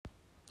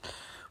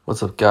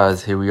What's up,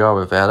 guys? Here we are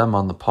with Adam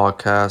on the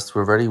podcast.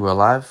 We're ready. We're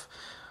live.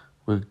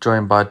 We're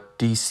joined by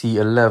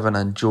DC11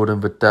 and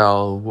Jordan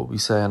Vidal. What we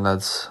saying,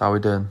 lads? How we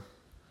doing?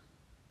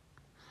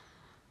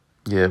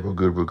 Yeah, we're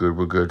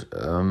good.